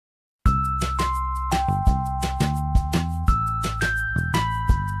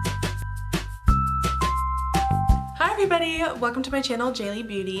everybody, welcome to my channel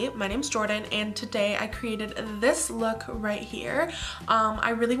JLEEBEAUTY. My name's Jordan and today I created this look right here.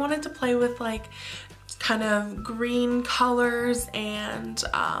 I really wanted to play with like kind of green colors and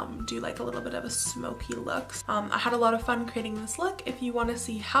do like a little bit of a smoky look. I had a lot of fun creating this look. If you want to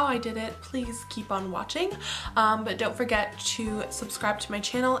see how I did it, please keep on watching. But don't forget to subscribe to my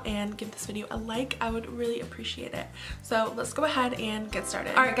channel and give this video a like. I would really appreciate it. So let's go ahead and get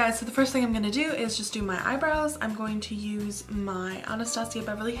started. Alright guys, so the first thing I'm going to do is just do my eyebrows. I'm going to use my Anastasia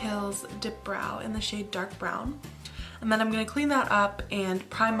Beverly Hills Dip Brow in the shade Dark Brown. And then I'm going to clean that up and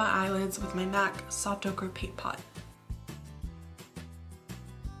prime my eyelids with my MAC Soft Ochre Paint Pot.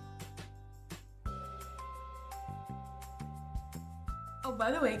 Oh, by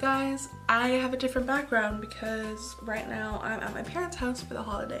the way guys, I have a different background because right now I'm at my parents' house for the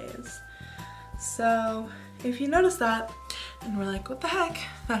holidays. So if you notice that and we're like, what the heck,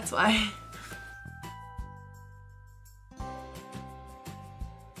 that's why.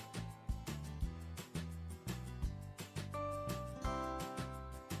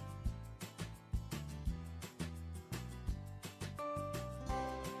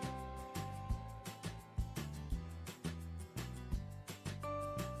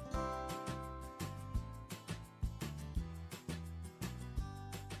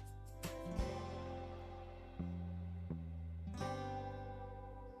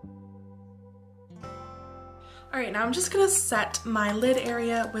 Alright, now I'm just going to set my lid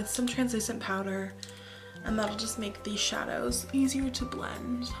area with some translucent powder, and that'll just make these shadows easier to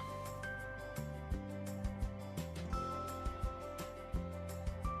blend.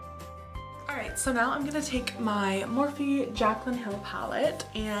 Alright, so now I'm going to take my Morphe Jaclyn Hill palette,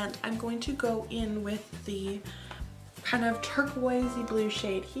 and I'm going to go in with the kind of turquoisey blue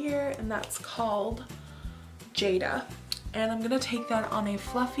shade here, and that's called Jada. And I'm going to take that on a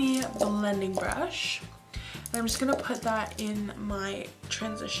fluffy blending brush. And I'm just going to put that in my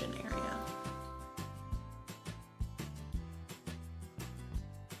transition area.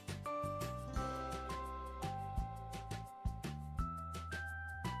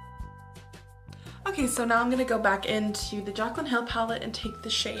 Okay, so now I'm going to go back into the Jaclyn Hill palette and take the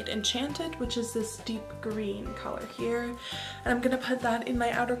shade Enchanted, which is this deep green color here. And I'm going to put that in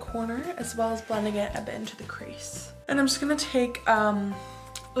my outer corner as well as blending it a bit into the crease. And I'm just going to take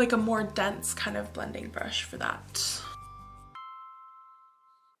like a more dense kind of blending brush for that.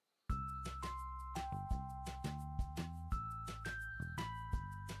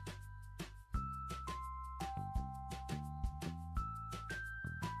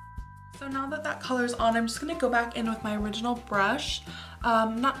 So now that that color's on, I'm just going to go back in with my original brush.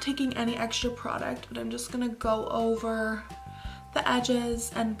 Not taking any extra product, but I'm just going to go over the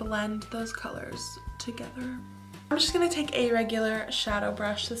edges and blend those colors together. I'm just going to take a regular shadow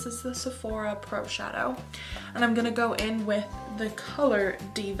brush. This is the Sephora Pro Shadow. And I'm going to go in with the color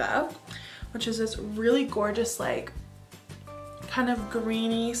Diva, which is this really gorgeous, like, kind of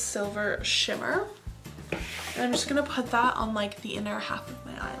greeny silver shimmer. And I'm just going to put that on, like, the inner half of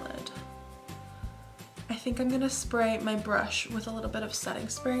my eyelid. I think I'm going to spray my brush with a little bit of setting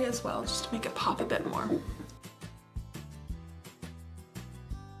spray as well, just to make it pop a bit more.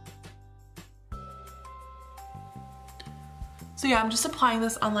 So yeah, I'm just applying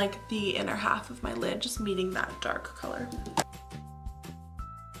this on like the inner half of my lid, just meeting that dark color.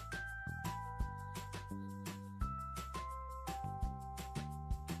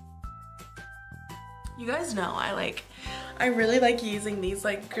 You guys know I really like using these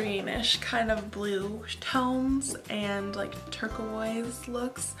like greenish kind of blue tones and like turquoise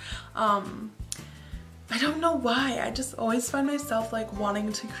looks. I don't know why, I just always find myself like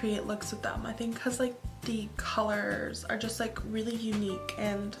wanting to create looks with them. I think because like the colors are just like really unique,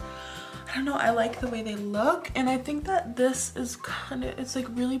 and I don't know, I like the way they look, and I think that this is kind of, it's like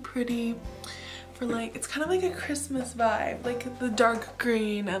really pretty for like, it's kind of like a Christmas vibe, like the dark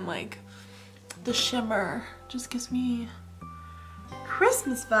green and like the shimmer just gives me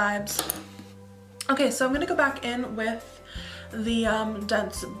Christmas vibes. Okay, so I'm gonna go back in with the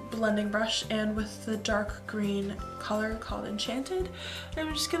dense blending brush and with the dark green color called Enchanted. And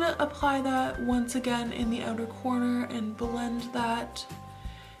I'm just gonna apply that once again in the outer corner and blend that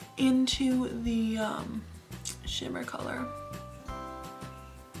into the shimmer color.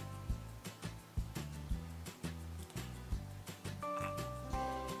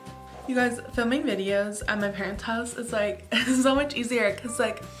 You guys, filming videos at my parents' house is like so much easier because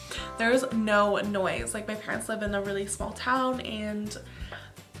like there's no noise. Like my parents live in a really small town and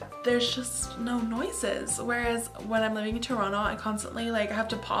there's just no noises, whereas when I'm living in Toronto I constantly like have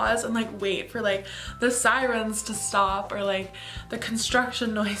to pause and like wait for like the sirens to stop or like the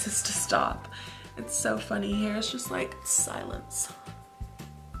construction noises to stop. It's so funny here. It's just like silence.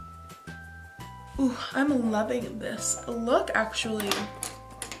 Ooh, I'm loving this look actually.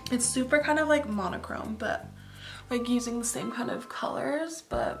 It's super kind of like monochrome, but like using the same kind of colors,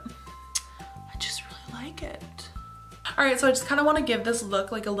 but I just really like it. Alright, so I just kind of want to give this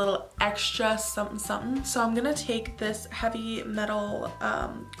look like a little extra something something. So I'm going to take this Heavy Metal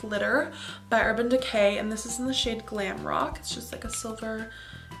glitter by Urban Decay, and this is in the shade Glam Rock. It's just like a silver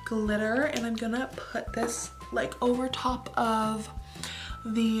glitter, and I'm going to put this like over top of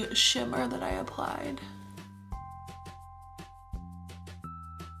the shimmer that I applied.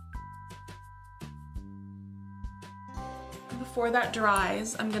 Before that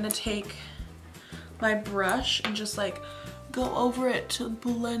dries, I'm going to take my brush and just like go over it to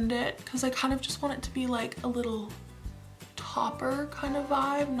blend it, because I kind of just want it to be like a little topper kind of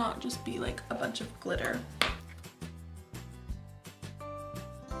vibe, not just be like a bunch of glitter.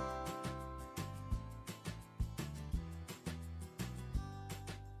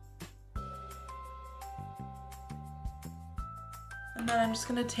 And then I'm just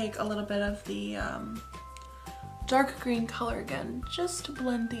gonna take a little bit of the dark green color again, just to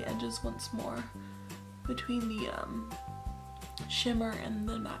blend the edges once more between the shimmer and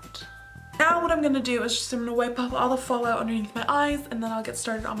the matte. Now what I'm gonna do is just I'm gonna wipe off all the fallout underneath my eyes, and then I'll get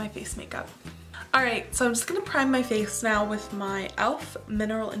started on my face makeup. Alright, so I'm just gonna prime my face now with my e.l.f.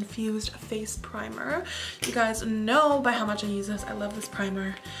 Mineral Infused Face Primer. You guys know by how much I use this. I love this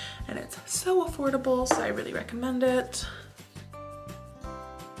primer, and it's so affordable, so I really recommend it.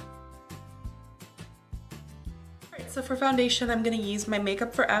 So for foundation, I'm going to use my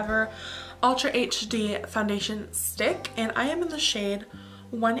Makeup Forever Ultra HD Foundation Stick, and I am in the shade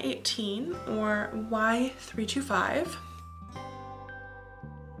 118 or Y325.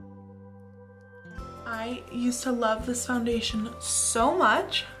 I used to love this foundation so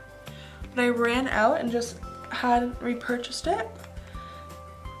much, but I ran out and just hadn't repurchased it.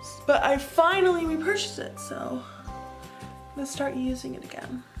 But I finally repurchased it, so I'm going to start using it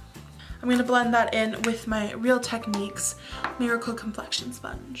again. I'm going to blend that in with my Real Techniques Miracle Complexion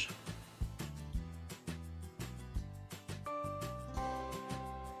Sponge.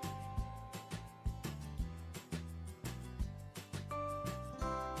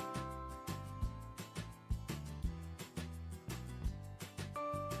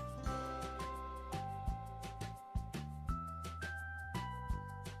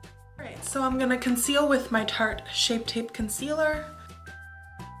 Alright, so I'm going to conceal with my Tarte Shape Tape Concealer.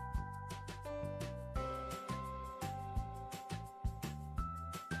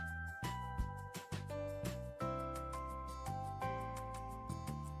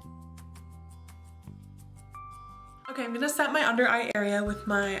 Okay, I'm gonna set my under eye area with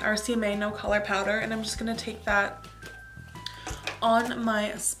my RCMA No Color Powder, and I'm just gonna take that on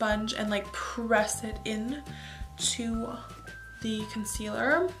my sponge and like press it in to the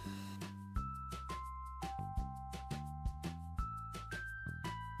concealer.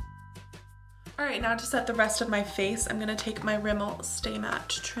 Alright, now to set the rest of my face, I'm gonna take my Rimmel Stay Matte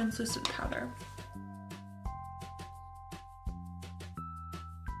Translucent Powder.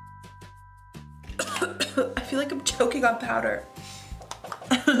 I feel like I'm choking on powder.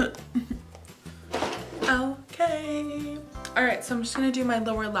 Okay. Alright, so I'm just gonna do my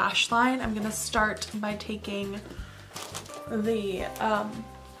lower lash line. I'm gonna start by taking the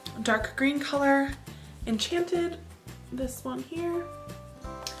dark green color, Enchanted, this one here.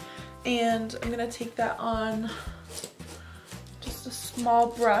 And I'm gonna take that on just a small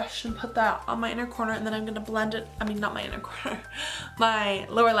brush and put that on my inner corner, and then I'm gonna blend it, I mean not my inner corner, my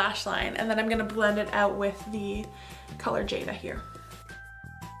lower lash line, and then I'm gonna blend it out with the color Jada here.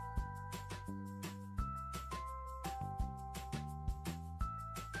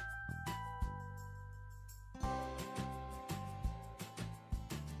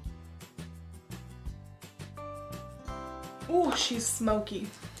 Ooh, she's smoky.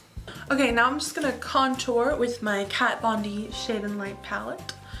 Okay, now I'm just gonna contour with my Kat Von D Shade and Light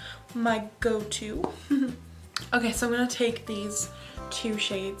palette, my go-to. Okay, so I'm gonna take these two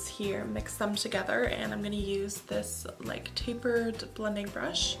shades here, mix them together, and I'm gonna use this like tapered blending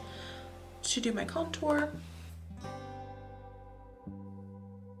brush to do my contour.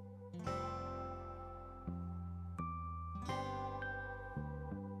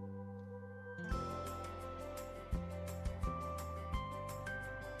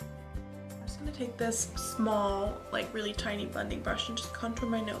 I'm gonna take this small, like really tiny blending brush and just contour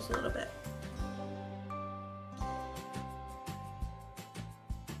my nose a little bit.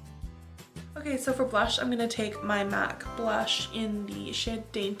 Okay, so for blush, I'm gonna take my MAC blush in the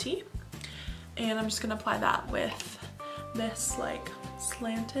shade Dainty, and I'm just gonna apply that with this like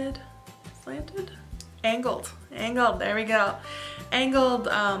slanted Slanted? Angled, there we go. Angled,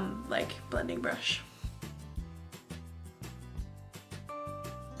 like blending brush.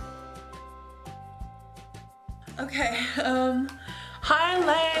 Okay,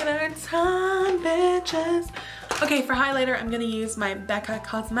 highlighter time, bitches. Okay, for highlighter, I'm gonna use my Becca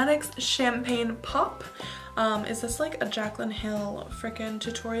Cosmetics Champagne Pop. Is this like a Jaclyn Hill frickin'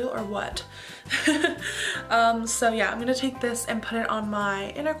 tutorial or what? So yeah, I'm gonna take this and put it on my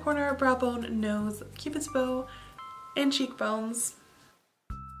inner corner, brow bone, nose, cupid's bow, and cheekbones.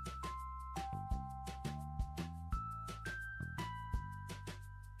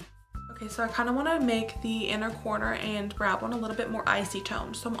 Okay, so I kind of want to make the inner corner and brow bone a little bit more icy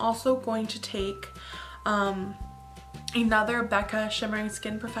toned. So I'm also going to take another Becca Shimmering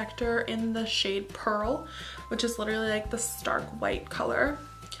Skin Perfector in the shade Pearl, which is literally like the stark white color.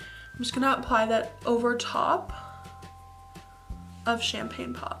 I'm just going to apply that over top of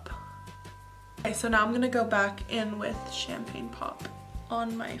Champagne Pop. Okay, so now I'm going to go back in with Champagne Pop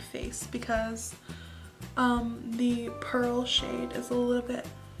on my face because the Pearl shade is a little bit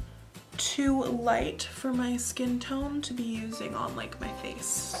too light for my skin tone to be using on like my face.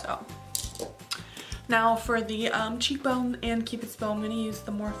 So now for the cheekbone and cupid's bow, I'm going to use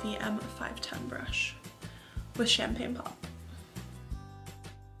the Morphe M510 brush with Champagne Pop.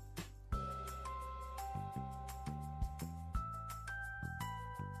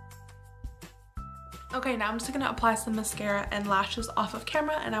 Okay, now I'm just going to apply some mascara and lashes off of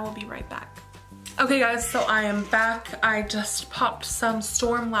camera and I will be right back. Okay guys, so I am back. I just popped some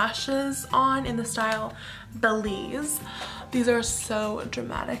Storm lashes on in the style Belize. These are so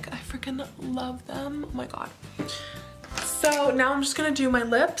dramatic. I freaking love them. Oh my god. So now I'm just gonna do my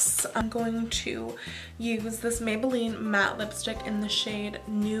lips. I'm going to use this Maybelline matte lipstick in the shade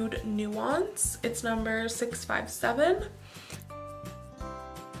Nude Nuance. It's number 657.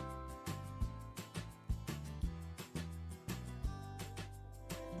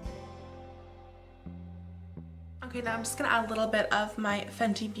 Okay, now I'm just gonna add a little bit of my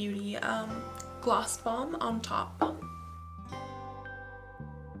Fenty Beauty Gloss Bomb on top.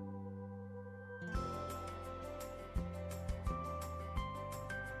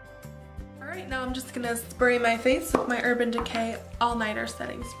 Alright, now I'm just gonna spray my face with my Urban Decay All Nighter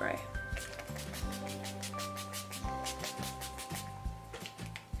Setting Spray.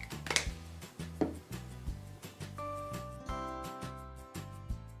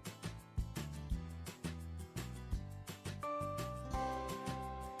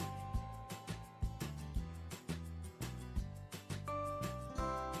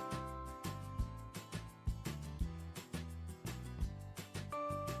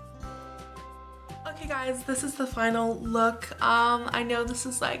 Okay guys, this is the final look. I know this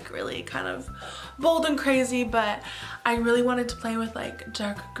is like really kind of bold and crazy, but I really wanted to play with like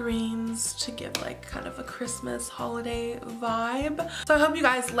dark greens to give like kind of a Christmas holiday vibe. So I hope you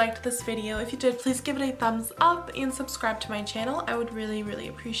guys liked this video. If you did, please give it a thumbs up and subscribe to my channel. I would really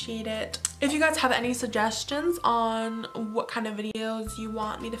appreciate it. If you guys have any suggestions on what kind of videos you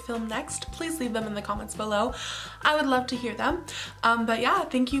want me to film next, please leave them in the comments below. I would love to hear them. But yeah,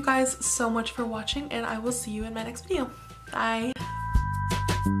 thank you guys so much for watching and I will see you in my next video. Bye!